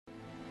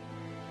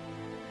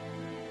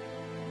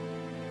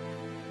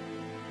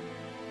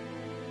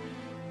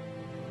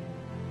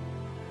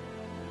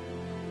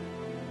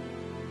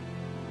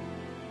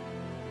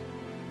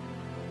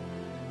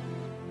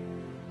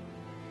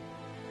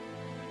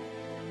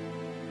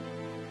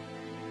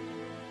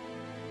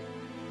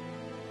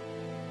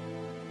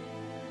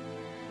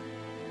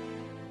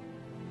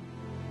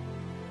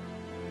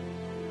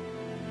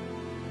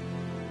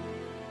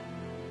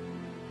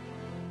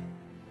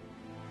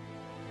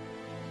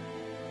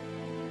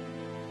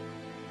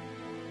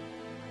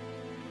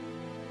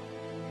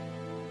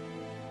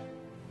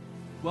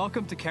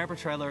Welcome to Camper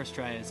Trailer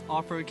Australia's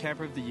Off-Road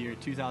Camper of the Year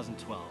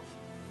 2012.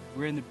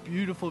 We're in the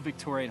beautiful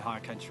Victorian high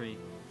country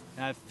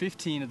and I have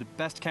 15 of the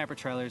best camper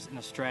trailers in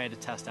Australia to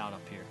test out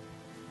up here.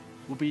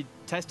 We'll be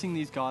testing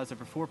these guys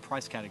over 4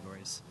 price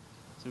categories.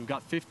 So we've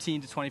got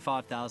 15 to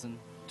 25,000,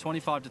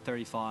 25 to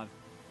 35,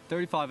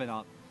 35 and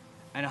up,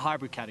 and a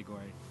hybrid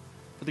category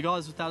for the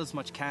guys without as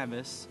much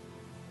canvas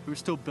who are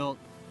still built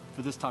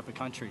for this type of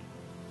country.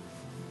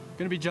 We're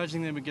going to be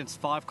judging them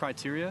against 5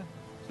 criteria.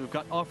 So we've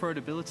got off-road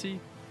ability,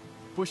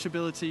 bush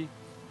ability,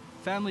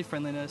 family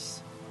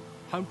friendliness,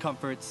 home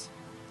comforts,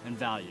 and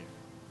value.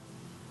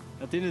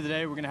 At the end of the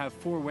day, we're going to have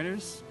 4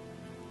 winners.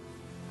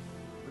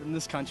 In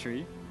this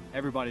country,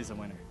 everybody's a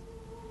winner.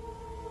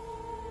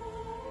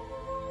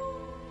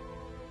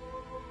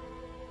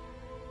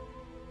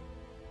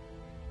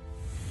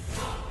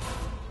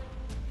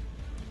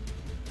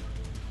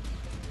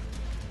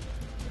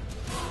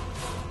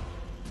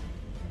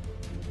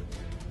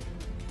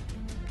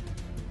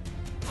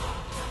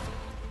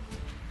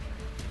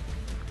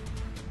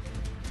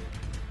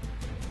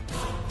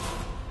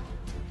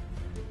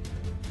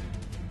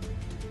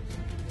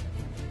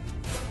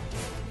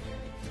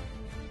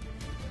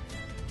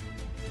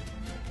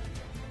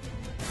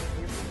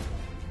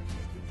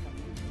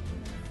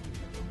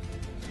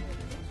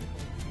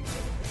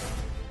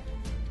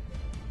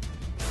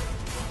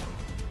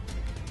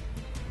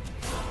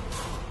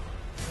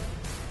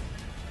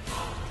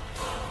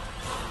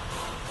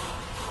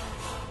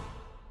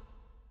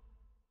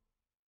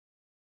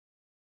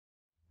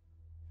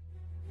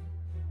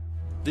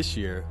 This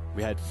year,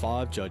 we had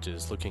 5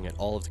 judges looking at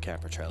all of the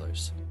camper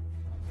trailers.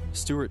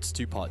 Stuart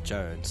Stewpot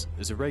Jones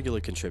is a regular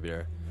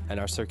contributor and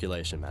our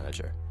circulation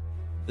manager.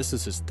 This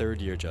is his 3rd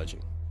year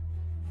judging.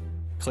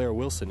 Claire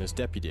Wilson is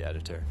deputy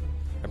editor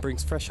and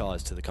brings fresh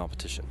eyes to the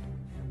competition.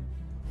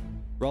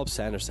 Rob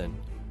Sanderson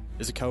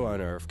is a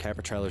co-owner of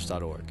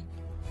campertrailers.org.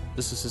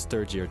 This is his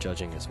 3rd year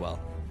judging as well.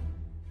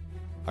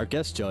 Our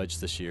guest judge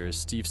this year is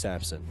Steve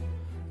Sampson,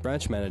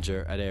 branch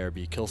manager at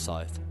ARB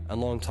Kilsyth and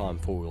long-time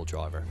 4-wheel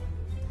driver.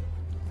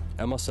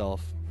 And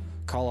myself,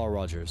 Carlisle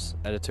Rogers,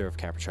 editor of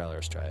Camper Trailer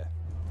Australia.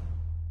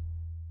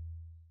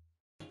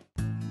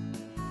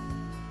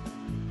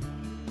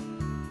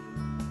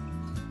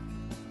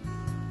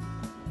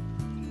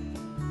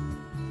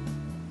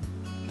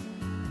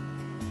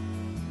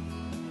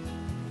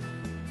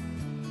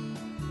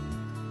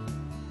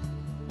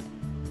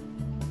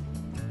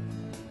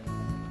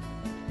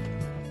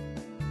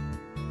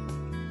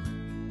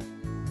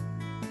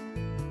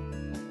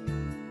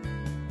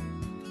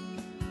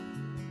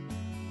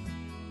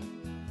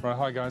 Right,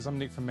 hi guys, I'm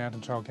Nick from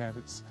Mountain Trail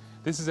Campers.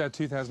 This is our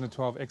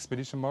 2012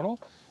 Expedition model.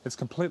 It's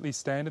completely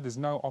standard, there's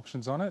no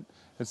options on it.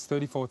 It's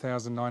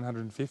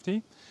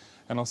 $34,950.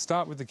 And I'll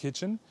start with the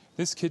kitchen.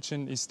 This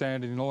kitchen is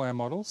standard in all our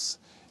models.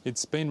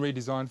 It's been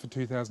redesigned for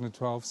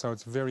 2012, so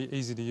it's very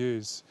easy to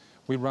use.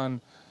 We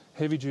run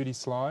heavy duty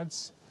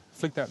slides.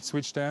 Flick that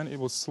switch down, it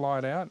will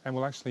slide out and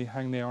will actually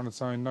hang there on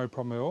its own, no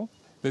problem at all.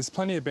 There's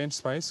plenty of bench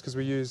space because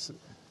we use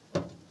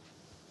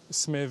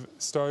SMEV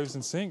stoves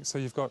and sinks, so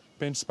you've got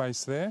bench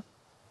space there.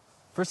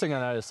 First thing I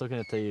noticed looking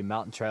at the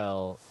Mountain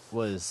Trail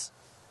was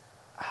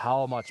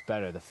how much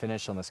better the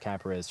finish on this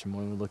camper is from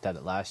when we looked at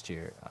it last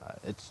year.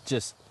 It's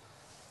just,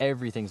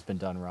 everything's been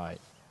done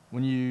right.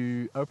 When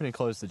you open and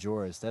close the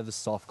drawers, they have this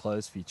soft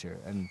close feature,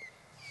 and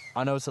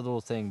I know it's a little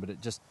thing, but it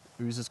just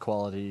oozes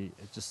quality.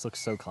 It just looks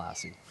so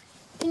classy.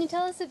 Can you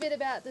tell us a bit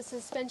about the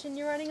suspension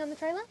you're running on the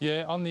trailer?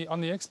 Yeah, on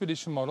the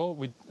Expedition model,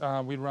 we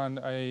run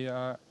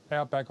a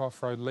Outback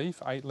Off-Road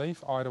Leaf,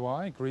 8-leaf,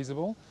 eye-to-eye,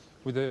 greasable,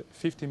 with a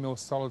 50mm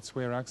solid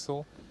square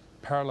axle,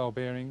 parallel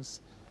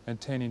bearings,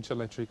 and 10-inch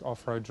electric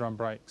off-road drum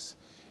brakes.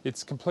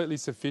 It's completely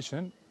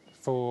sufficient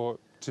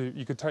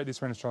you could take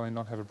this around Australia and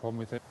not have a problem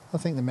with it. I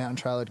think the Mountain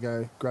Trailer would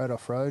go great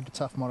off-road,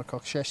 tough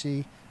monocoque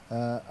chassis,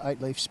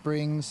 8-leaf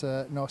springs,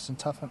 nice and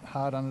tough and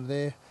hard under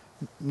there,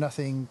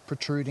 nothing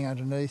protruding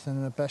underneath,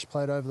 and a bash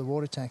plate over the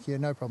water tank. Yeah,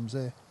 no problems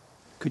there.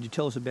 Could you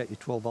tell us about your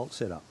 12-volt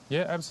setup?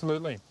 Yeah,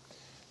 absolutely.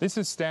 This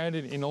is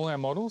standard in all our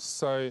models,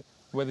 so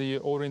whether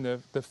you're ordering the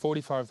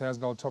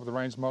 $45,000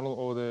 top-of-the-range model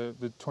or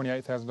the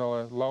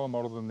 $28,000 lower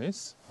model than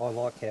this. I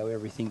like how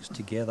everything's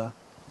together.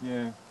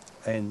 Yeah.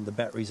 And the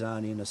batteries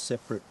aren't in a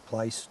separate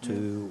place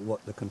to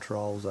what the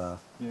controls are.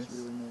 Yes. It's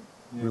really neat.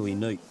 Yeah. Really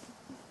neat.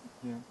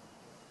 Yeah.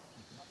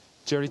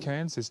 Jerry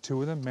cans, there's 2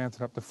 of them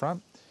mounted up the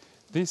front.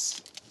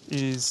 This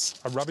is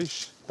a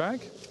rubbish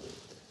bag.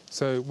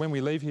 So when we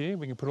leave here,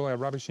 we can put all our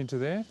rubbish into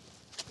there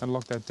and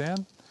lock that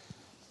down.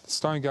 The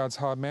stone guard's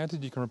hard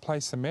mounted. You can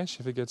replace the mesh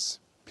if it gets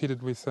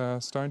pitted with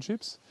stone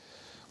chips.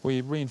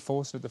 We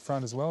reinforce it at the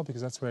front as well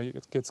because that's where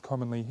it gets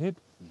commonly hit.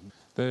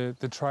 Mm-hmm.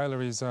 The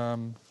trailer is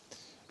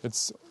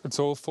it's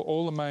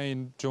all the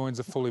main joins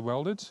are fully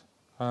welded.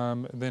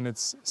 Then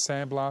it's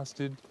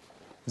sandblasted,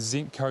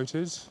 zinc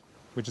coated,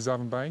 which is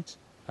oven baked,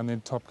 and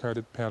then top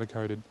coated, powder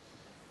coated.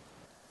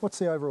 What's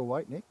the overall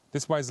weight, Nick?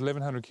 This weighs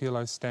 1,100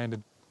 kilos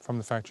standard from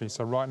the factory.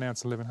 So right now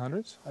it's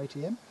 1,100.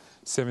 ATM?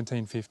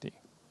 1,750.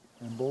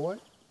 And ball weight?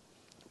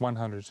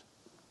 100.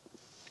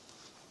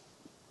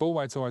 Ball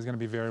weight's always going to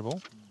be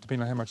variable,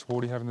 depending on how much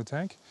water you have in the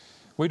tank.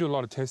 We do a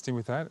lot of testing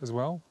with that as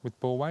well, with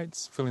ball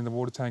weights, filling the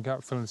water tank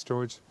up, filling the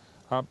storage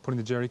up, putting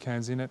the jerry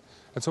cans in it.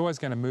 It's always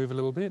going to move a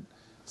little bit,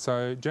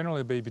 so generally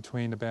it'll be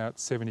between about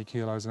 70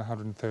 kilos and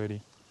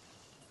 130.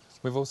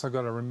 We've also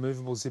got a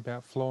removable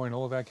zip-out floor in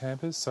all of our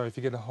campers, so if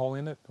you get a hole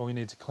in it or you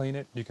need to clean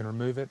it, you can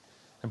remove it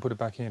and put it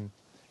back in.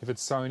 If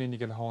it's sewn in, you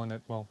get a hole in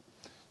it, well,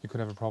 you could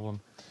have a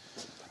problem.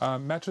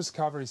 Mattress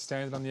cover is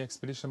standard on the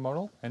Expedition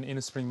model, an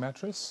inner spring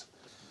mattress.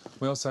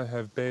 We also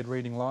have bed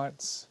reading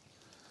lights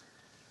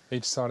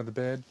each side of the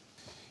bed.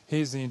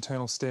 Here's the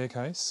internal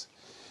staircase,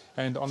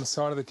 and on the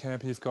side of the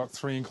camper you've got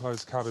 3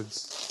 enclosed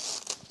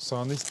cupboards. So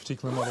on this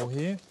particular model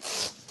here,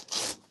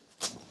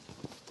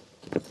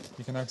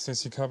 you can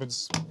access your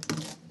cupboards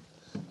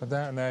like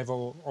that, and they've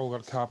all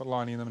got carpet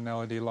lining in them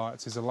and LED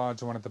lights. There's a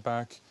larger one at the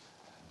back,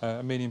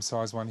 a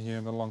medium-sized one here,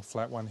 and a long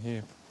flat one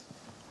here.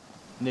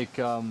 Nick,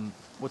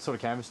 what sort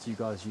of canvas do you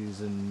guys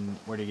use and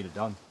where do you get it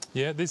done?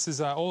 Yeah, this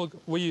is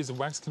we use a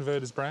Wax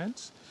Converters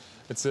brand.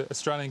 It's an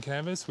Australian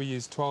canvas. We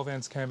use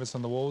 12-ounce canvas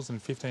on the walls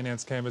and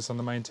 15-ounce canvas on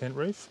the main tent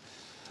roof.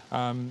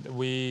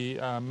 We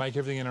make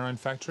everything in our own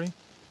factory,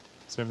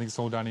 so everything's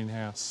all done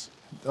in-house.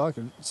 I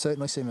can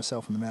certainly see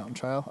myself on the mountain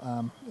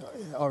trail.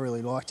 I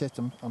really liked it,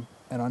 and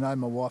I know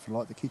my wife would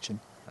like the kitchen.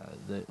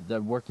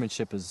 The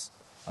workmanship is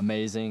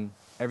amazing.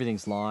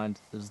 Everything's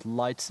lined. There's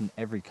lights in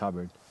every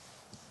cupboard.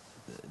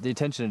 The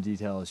attention to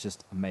detail is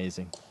just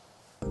amazing.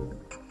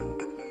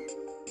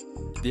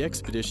 The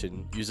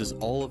Expedition uses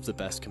all of the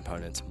best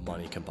components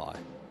money can buy,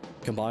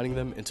 combining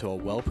them into a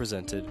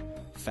well-presented,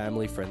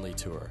 family-friendly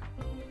tour.